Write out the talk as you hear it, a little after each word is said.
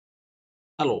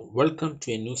Hello, welcome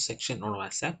to a new section on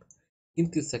OWASP. In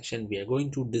this section, we are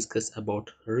going to discuss about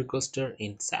Requester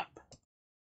in SAP.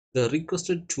 The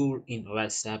Requester tool in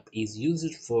OWASP is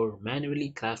used for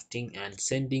manually crafting and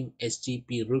sending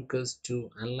HTTP requests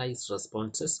to analyze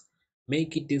responses,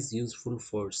 make it is useful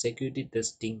for security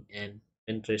testing and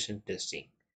penetration testing.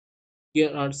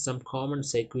 Here are some common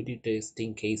security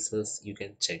testing cases you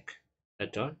can check.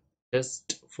 That are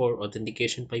test for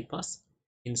authentication bypass,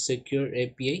 insecure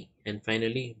API, and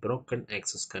finally broken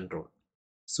access control.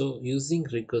 So using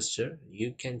Requester,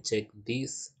 you can check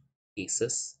these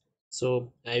cases.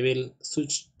 So I will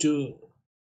switch to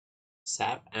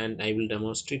SAP and I will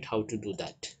demonstrate how to do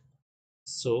that.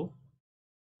 So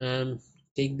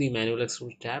take the manual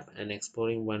export tab and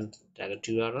exploring one target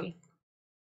URL.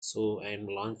 So I am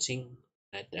launching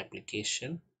that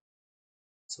application.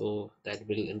 So that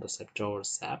will intercept our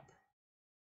SAP.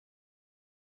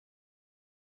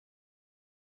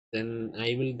 Then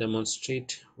I will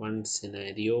demonstrate one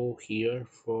scenario here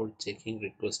for checking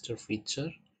requester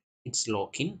feature. It's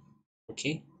login.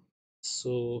 Okay,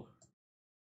 so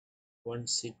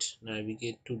once it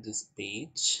navigate to this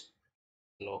page,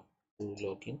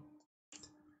 login,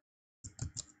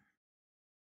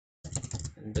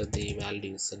 enter the valid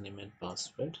username and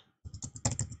password,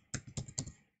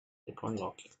 click on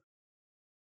login.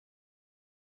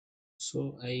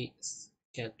 So I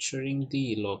capturing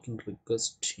the login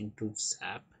request into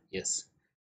SAP. Yes,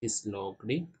 is logged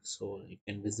in, so you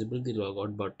can visible the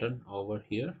logout button over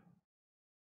here.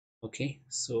 Okay,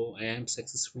 so I am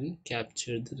successfully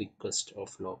captured the request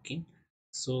of login.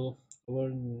 So our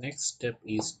next step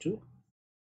is to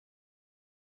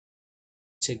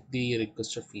check the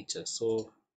requester feature. So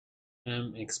I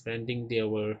am expanding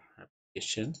our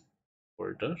application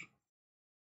folder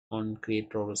on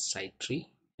create our site tree,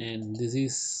 and this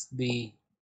is the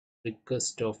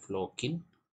request of login.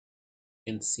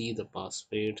 You can see the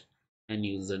password and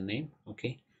username.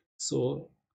 Okay, so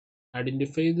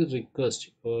identify the request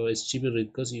or HTTP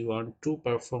request you want to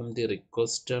perform the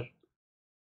requester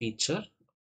feature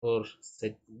or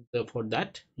set. For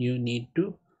that you need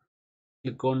to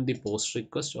click on the post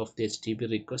request of the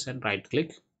HTTP request and right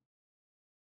click,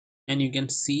 and you can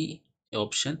see the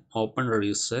option open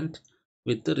recent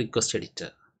with the request editor.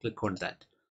 Click on that,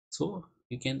 so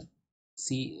you can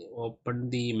see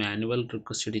open the manual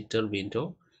request editor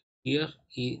window. Here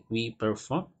we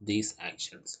perform these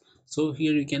actions. So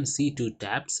here you can see two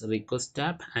tabs, request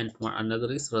tab and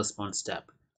another is response tab.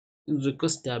 In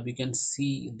request tab you can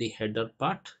see the header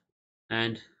part,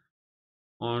 and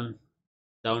on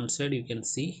downside you can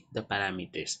see the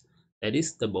parameters, that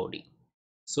is the body.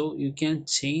 So you can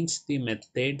change the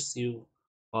methods you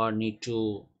or need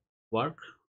to work.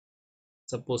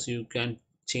 Suppose you can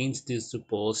change this to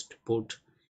post, put,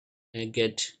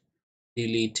 get,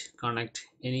 delete, connect,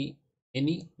 any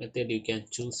method you can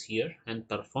choose here and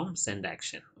perform send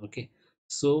action. Okay,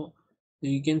 so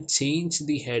you can change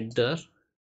the header.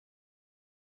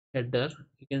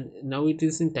 You can now it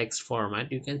is in text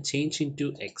format, you can change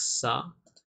into exa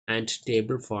and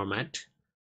table format.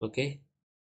 Okay,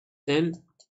 then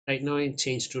right now I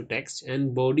change to text,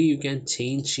 and body you can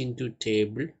change into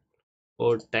table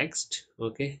or text.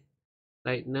 Okay,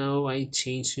 right now I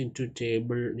change into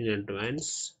table in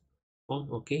advance form.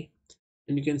 Okay,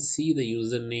 and you can see the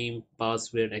username,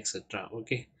 password, etc.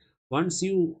 Okay, once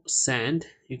you send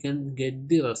you can get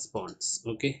the response.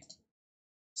 Okay,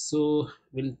 so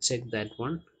we'll check that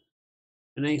one.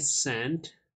 When I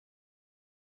send,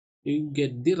 you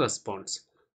get the response.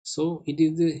 So it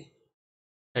is the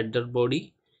header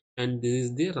body and this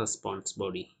is the response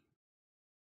body.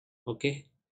 Okay,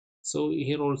 so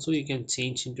here also you can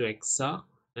change into exa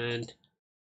and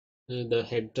the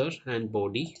header and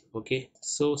body. Okay,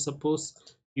 so suppose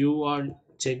you are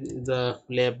check the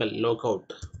label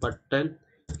logout button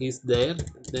is there,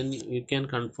 then you can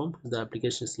confirm the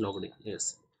application is logged in.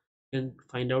 Yes, you can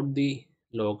find out the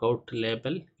logout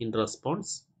label in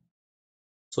response,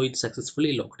 so it's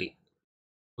successfully logged in.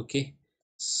 Okay,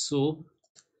 so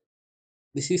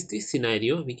this is the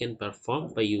scenario we can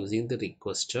perform by using the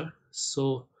requester.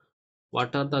 So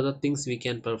what are the other things we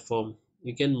can perform?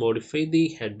 We can modify the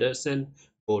headers and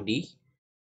body.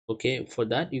 Okay, for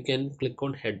that you can click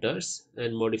on headers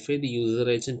and modify the user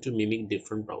agent to mimic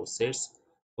different browsers.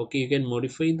 Okay, you can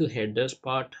modify the headers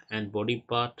part and body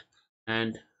part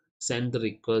and send the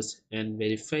request and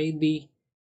verify the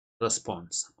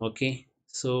response. Okay,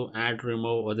 so add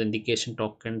remove authentication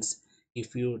tokens.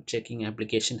 If you checking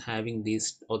application having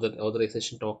this other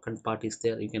authorization token part is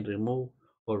there, you can remove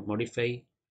or modify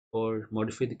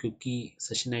the cookie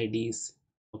session IDs.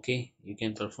 Okay, you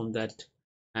can perform that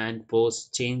and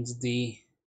post change the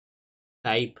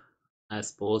type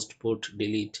as post, put,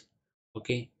 delete.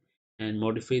 Okay, and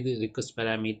modify the request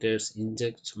parameters,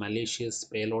 inject malicious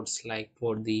payloads like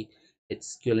for the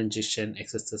SQL injection,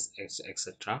 XSS,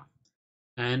 etc.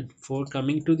 And for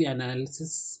coming to the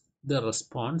analysis, the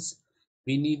response,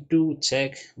 we need to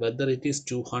check whether it is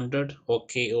 200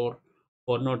 okay or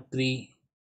 403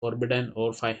 forbidden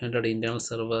or 500 internal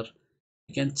server.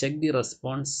 You can check the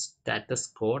response status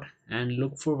code and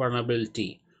look for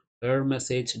vulnerability, error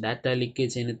message, data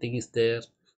leakage, anything is there,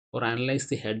 or analyze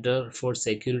the header for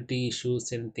security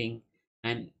issues, anything,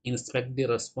 and inspect the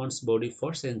response body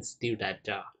for sensitive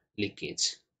data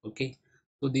leakage. Okay,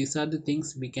 so these are the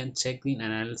things we can check in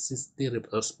analysis the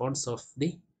response of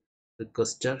the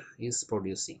requester is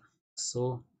producing.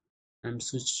 So I'm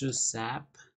switch to SAP.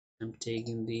 I'm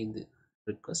taking the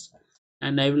request,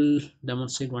 and I will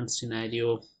demonstrate one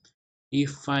scenario.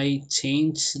 If I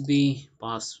change the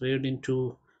password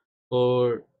into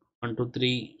or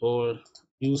 123 or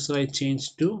user, I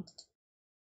change to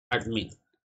admin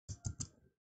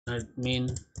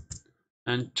admin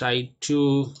and try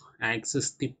to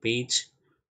access the page,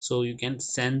 so you can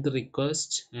send the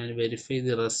request and verify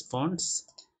the response.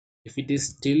 If it is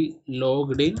still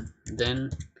logged in,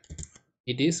 then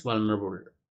it is vulnerable.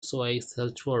 So I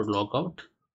search for logout.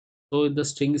 So the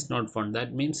string is not found,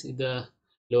 that means the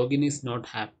login is not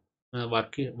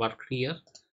work here.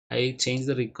 I change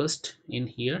the request in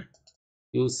here,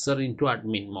 user into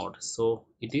admin mode, so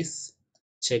it is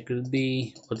checked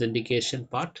the authentication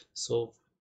part. So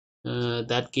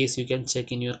that case you can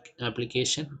check in your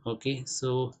application. Okay,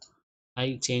 so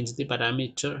I change the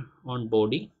parameter on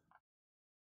body.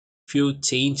 If you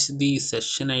change the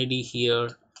session ID here,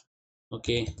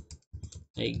 okay,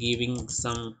 I giving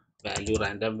some value,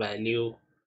 random value,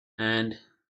 and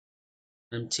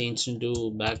I'm changed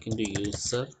into back into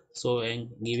user. So I'm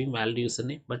giving valid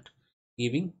username but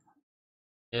giving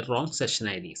a wrong session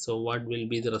ID. So what will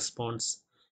be the response?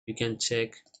 You can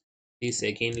check is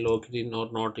again logged in or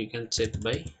not. You can check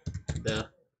by the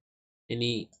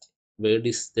any word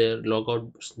is there,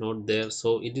 logout is not there,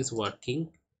 so it is working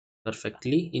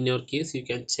perfectly. In your case, you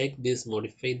can check this,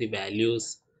 modify the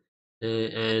values,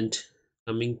 and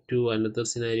coming to another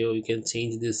scenario, you can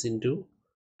change this into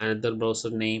another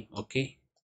browser name. Okay,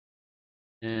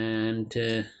 and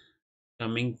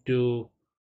coming to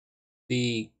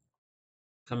the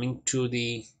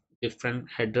different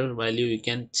header value, you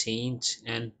can change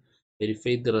and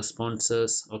verify the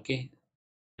responses. Okay,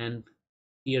 and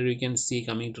here you can see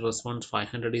coming to response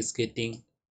 500 is getting.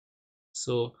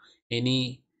 So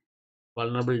any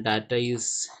vulnerable data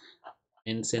is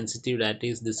and sensitive data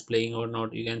is displaying or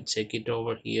not, you can check it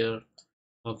over here.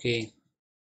 Okay,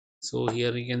 so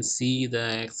here you can see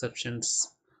the exceptions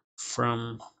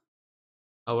from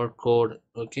our code.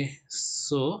 Okay,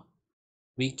 so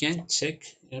we can check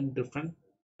in different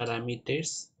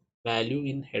parameters value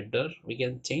in header, we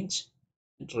can change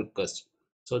it request,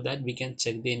 so that we can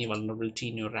check the any vulnerability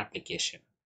in your application.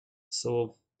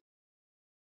 So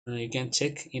you can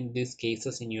check in these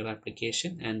cases in your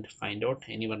application and find out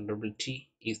any vulnerability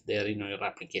is there in your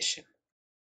application.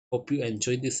 Hope you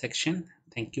enjoyed this section.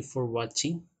 Thank you for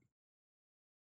watching.